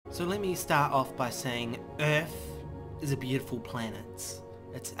So let me start off by saying Earth is a beautiful planet.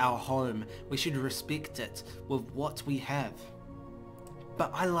 It's our home. We should respect it with what we have.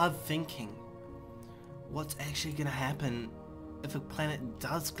 But I love thinking, what's actually going to happen if a planet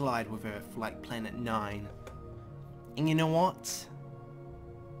does glide with Earth like Planet 9? And you know what?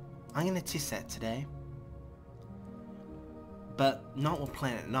 I'm going to test that today. But not with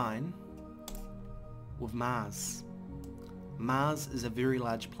Planet 9, with Mars. Mars is a very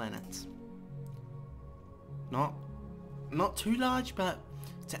large planet. Not too large, but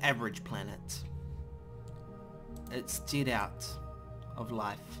it's an average planet. It's dead out of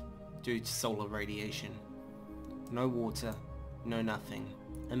life due to solar radiation. No water, no nothing.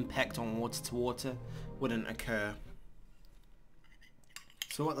 Impact on water to water wouldn't occur.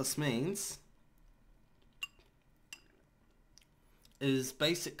 So what this means is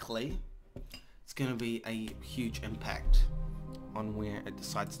basically it's going to be a huge impact on where it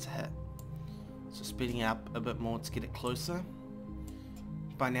decides to hit. So speeding up a bit more to get it closer.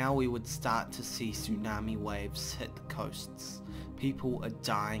 By now we would start to see tsunami waves hit the coasts. People are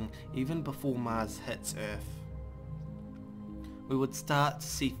dying even before Mars hits Earth. We would start to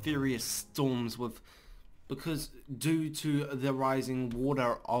see furious storms because due to the rising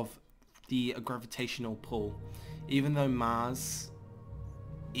water of the gravitational pull. Even though Mars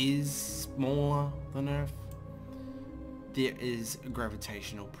is smaller than Earth, there is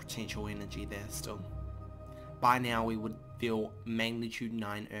gravitational potential energy there still. By now we would feel magnitude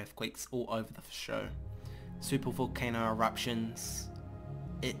 9 earthquakes all over the show. Supervolcano eruptions.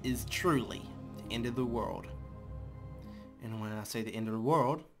 It is truly the end of the world. And when I say the end of the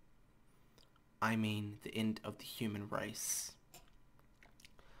world, I mean the end of the human race.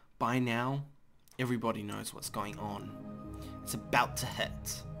 By now, everybody knows what's going on. It's about to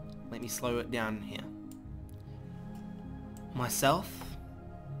hit. Let me slow it down here. Myself,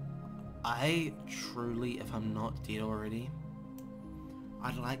 I truly, if I'm not dead already,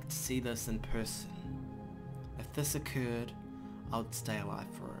 I'd like to see this in person. If this occurred, I would stay alive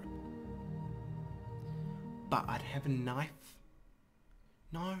for it. But I'd have a knife.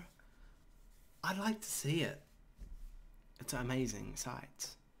 No, I'd like to see it. It's an amazing sight.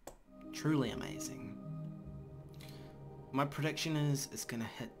 Truly amazing. My prediction is it's going to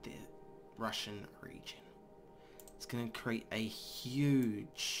hit the Russian region. It's going to create a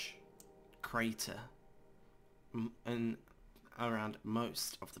huge crater in around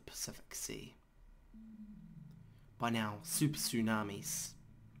most of the Pacific Sea. By now, super tsunamis,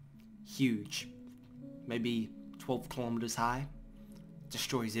 huge, maybe 12 kilometers high,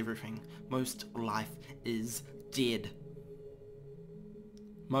 destroys everything. Most life is dead.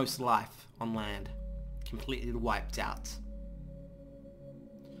 Most life on land completely wiped out.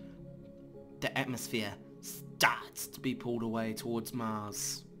 The atmosphere starts to be pulled away towards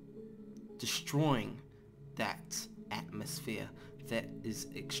Mars, destroying that atmosphere that is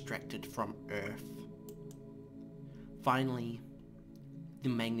extracted from Earth. Finally, the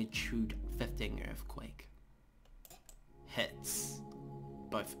magnitude 15 earthquake hits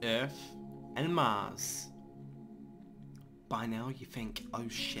both Earth and Mars. By now you think, oh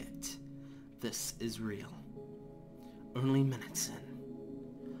shit, this is real. Only minutes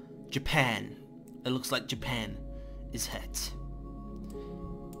in. Japan. It looks like Japan is hit.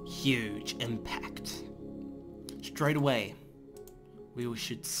 Huge impact. Straight away, we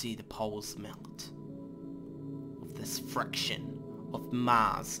should see the poles melt. Of this friction of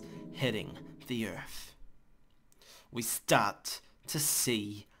Mars hitting the Earth. We start to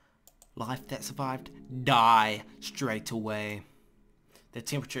see life that survived die straight away. The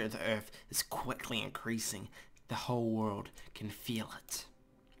temperature of the Earth is quickly increasing. The whole world can feel it.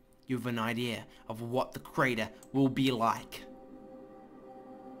 You have an idea of what the crater will be like.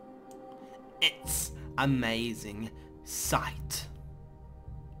 It's amazing sight.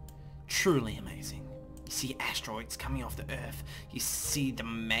 Truly amazing. You see asteroids coming off the Earth. You see the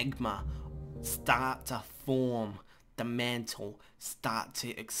magma start to form. The mantle start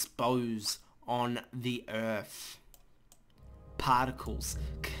to expose on the Earth. Particles,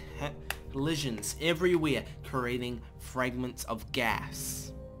 collisions everywhere, creating fragments of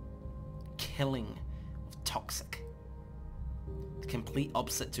gas. Killing of toxic. The complete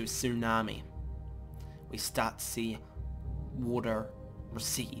opposite to a tsunami. We start to see water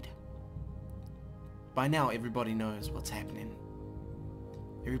recede. By now everybody knows what's happening.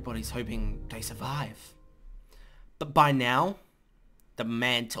 Everybody's hoping they survive. But by now, the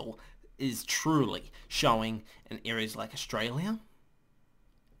mantle is truly showing in areas like Australia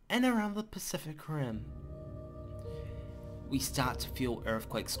and around the Pacific Rim. We start to feel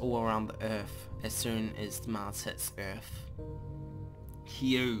earthquakes all around the Earth as soon as Mars hits Earth.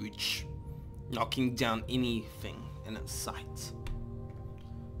 Huge. Knocking down anything in its sight.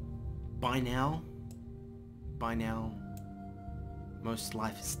 By now, most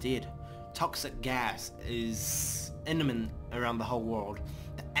life is dead. Toxic gas is imminent around the whole world.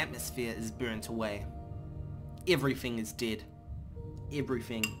 The atmosphere is burnt away. Everything is dead.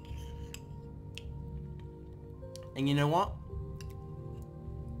 Everything. And you know what?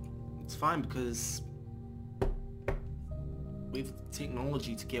 It's fine because we have the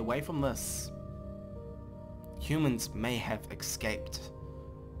technology to get away from this. Humans may have escaped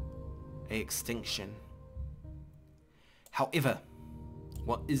an extinction. However,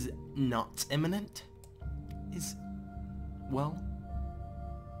 what is not imminent is, well,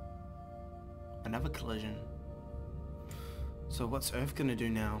 another collision. So what's Earth gonna do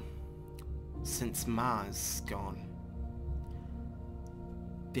now, since Mars is gone?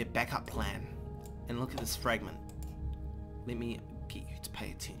 Their backup plan, and look at this fragment. Let me get you to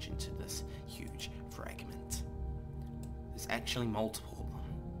pay attention to this huge fragment. There's actually multiple of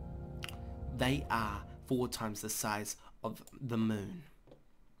them. They are 4 times the size of the moon.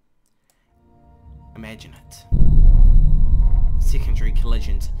 Imagine it. Secondary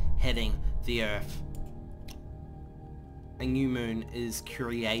collisions hitting the Earth. A new moon is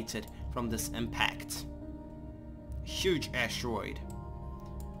created from this impact. Huge asteroid.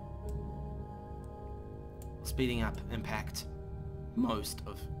 Speeding up impact. Most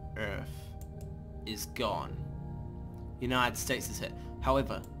of Earth is gone. United States is hit.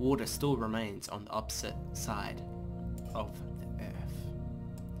 However, water still remains on the opposite side of the Earth.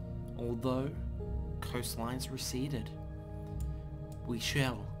 Although coastlines receded, we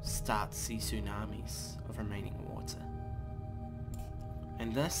shall start to see tsunamis of remaining water.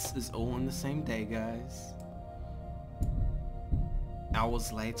 And this is all in the same day, guys.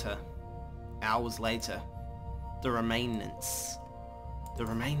 Hours later, the remainants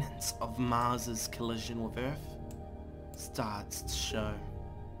of Mars's collision with Earth starts to show.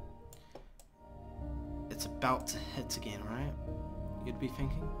 It's about to hit again, right? You'd be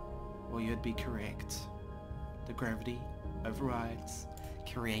thinking? Well, you'd be correct. The gravity overrides,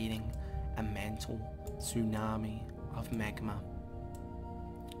 creating a mantle tsunami of magma,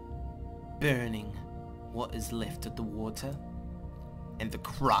 burning what is left of the water and the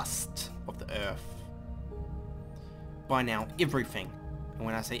crust of the Earth. By now, everything, and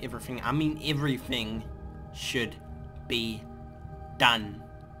when I say everything, I mean everything, should be done.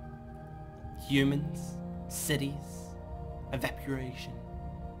 Humans, cities, evaporation,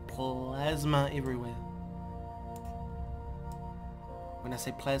 plasma everywhere. When I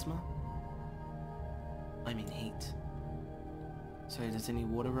say plasma, I mean heat. So does any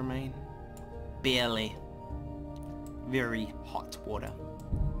water remain? Barely. Very hot water,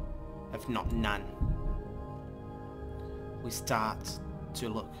 if not none. We start to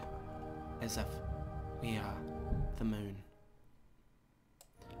look as if we are the moon.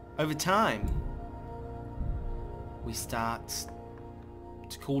 Over time, we start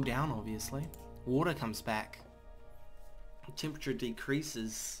to cool down, obviously. Water comes back. Temperature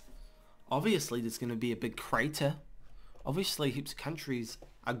decreases. Obviously, there's going to be a big crater. Obviously, heaps of countries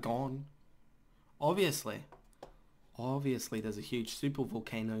are gone. Obviously, there's a huge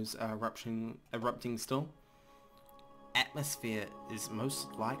supervolcanoes erupting still. Atmosphere is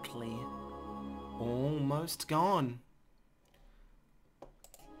most likely almost gone.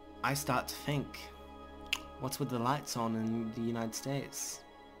 I start to think, what's with the lights on in the United States?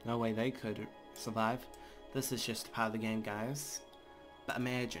 No way they could survive. This is just part of the game, guys. But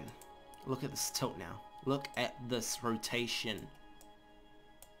imagine, look at this tilt now. Look at this rotation.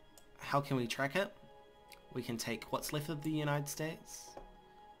 How can we track it? We can take what's left of the United States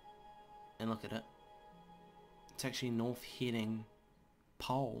and look at it. It's actually north heading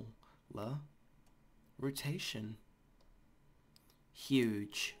polar rotation.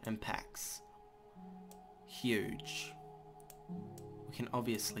 Huge impacts. Huge. We can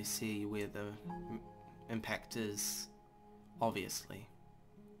obviously see where the impact is. Obviously.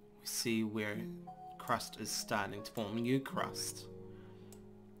 We see where crust is starting to form new crust.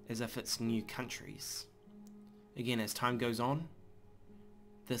 As if it's new countries. Again, as time goes on,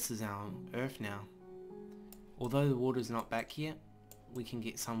 this is our Earth now. Although the water's not back yet, we can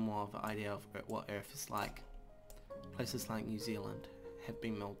get some more of an idea of what Earth is like. Places like New Zealand have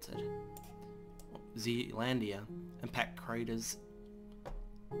been melted. Zealandia, impact craters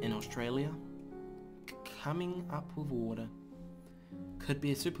in Australia, coming up with water. Could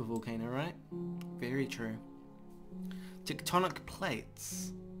be a supervolcano, right? Very true. Tectonic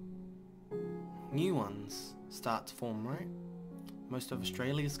plates. New ones start to form, right? Most of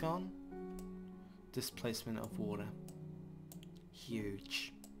Australia's gone. Displacement of water.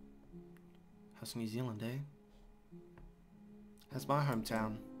 Huge. How's New Zealand, eh? How's my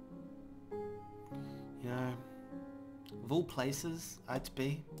hometown? You know, of all places I'd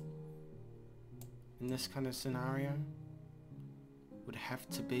be in this kind of scenario, would have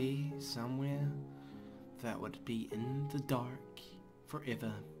to be somewhere that would be in the dark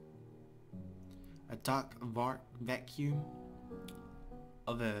forever. A dark vacuum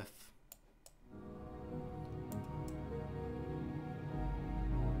of Earth.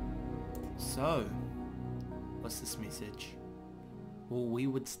 So, what's this message? Well, we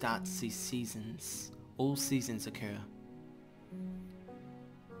would start to see seasons. All seasons occur.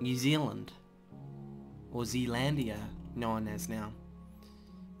 New Zealand, or Zealandia, known as now,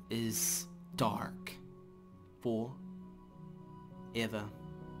 is dark forever.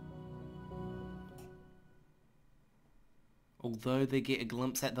 Although they get a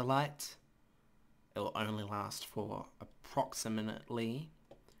glimpse at the light, it will only last for approximately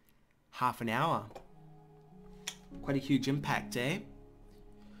half an hour. Quite a huge impact, eh?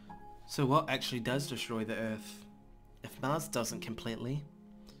 So what actually does destroy the Earth? If Mars doesn't completely,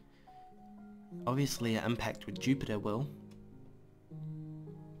 obviously an impact with Jupiter will.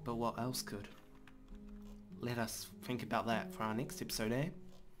 But what else could? Let us think about that for our next episode, eh?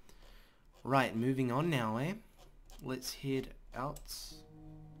 Right, moving on now, eh? Let's head out.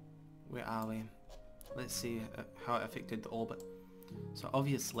 Where are we? Let's see how it affected the orbit. So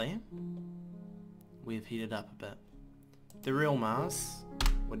obviously, we've heated up a bit. The real Mars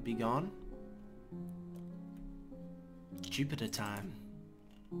would be gone. Jupiter time.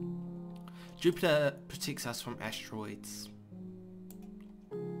 Jupiter protects us from asteroids.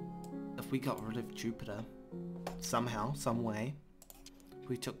 If we got rid of Jupiter, somehow, some way,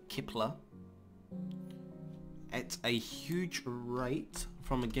 we took Kepler at a huge rate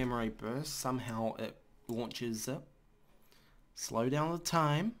from a gamma ray burst, somehow it launches it. Slow down the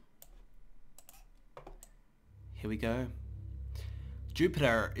time. Here we go.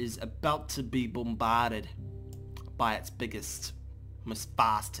 Jupiter is about to be bombarded by its biggest, most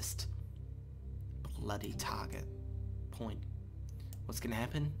fastest bloody target point. What's going to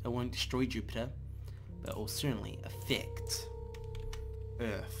happen? It won't destroy Jupiter, but it will certainly affect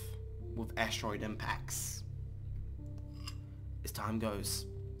Earth with asteroid impacts. As time goes,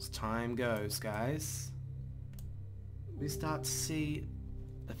 guys, we start to see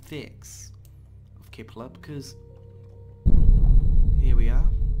effects of Kepler, because here we are.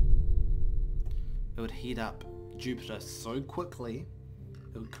 It would heat up Jupiter so quickly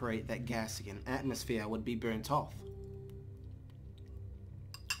it would create that gas again. Atmosphere would be burnt off.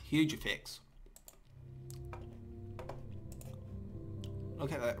 Huge effects.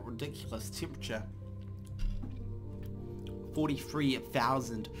 Look at that ridiculous temperature.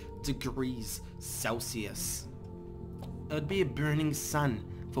 43,000 degrees Celsius. It would be a burning sun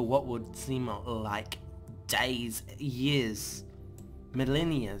for what would seem like days, years,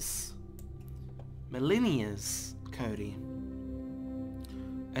 millennias, Cody.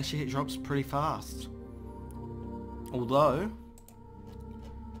 Actually, it drops pretty fast. Although,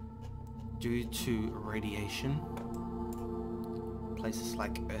 due to radiation, places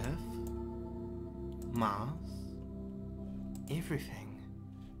like Earth, Mars, everything,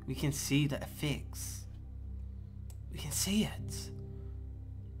 we can see the effects. We can see it.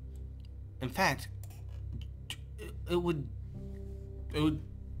 In fact, it would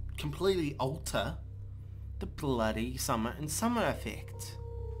completely alter the bloody summer and summer effect.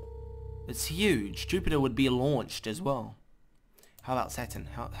 It's huge. Jupiter would be launched as well. How about Saturn?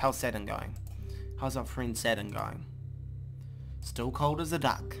 How's Saturn going? How's our friend Saturn going? Still cold as a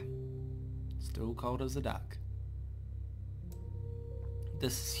duck. Still cold as a duck.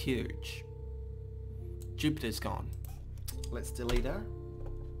 This is huge. Jupiter's gone. Let's delete her.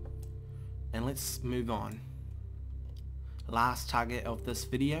 And let's move on. Last target of this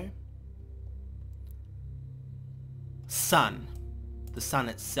video. Sun. The sun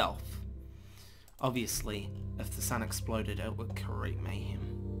itself. Obviously, if the sun exploded, it would create mayhem.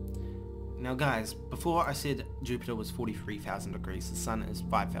 Now guys, before I said Jupiter was 43,000 degrees, the sun is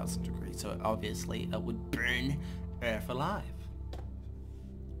 5,000 degrees, so obviously it would burn Earth alive.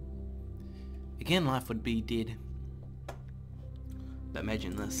 Again, life would be dead. But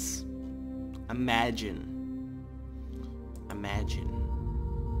imagine this. Imagine a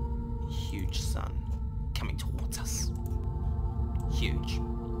huge sun coming towards us. Huge.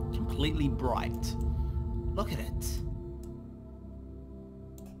 Completely bright. Look at it.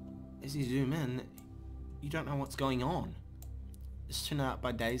 As you zoom in, you don't know what's going on. It's turning out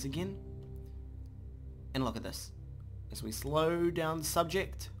by days again. And look at this. As we slow down the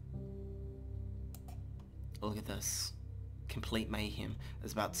subject, look at this. complete mayhem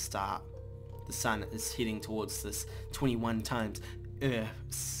is about to start. The sun is heading towards this 21 times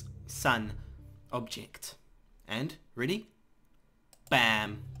Earth's sun object. And, ready?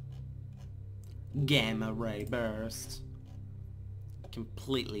 Bam! Gamma ray burst.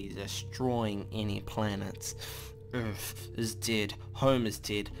 Completely destroying any planets. Earth is dead. Home is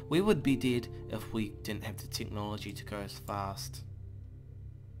dead. We would be dead if we didn't have the technology to go as fast.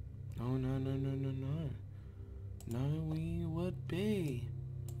 No, no, no, no, no, no. No, we would be.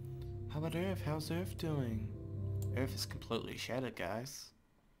 How about Earth? How's Earth doing? Earth is completely shattered, guys.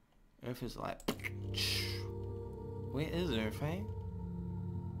 Earth is like... Where is Earth, eh?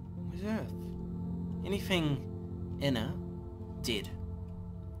 Where's Earth? Anything inner, dead.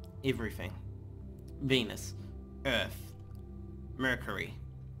 Everything. Venus, Earth, Mercury,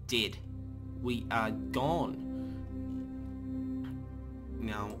 dead. We are gone.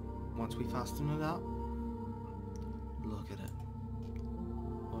 Now, once we fasten it up, look at it.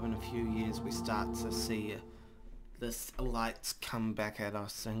 Within a few years we start to see this light come back at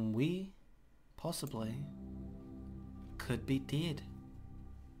us, and we possibly could be dead.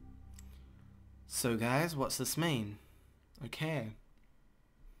 So guys, what's this mean? Okay.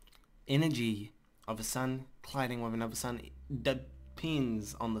 Energy of a sun colliding with another sun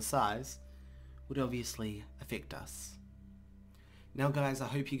depends on the size, would obviously affect us. Now guys, I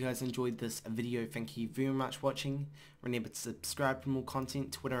hope you guys enjoyed this video. Thank you very much for watching. Remember to subscribe for more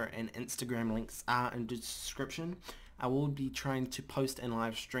content. Twitter and Instagram links are in the description. I will be trying to post and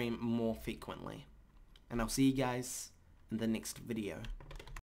live stream more frequently. And I'll see you guys in the next video.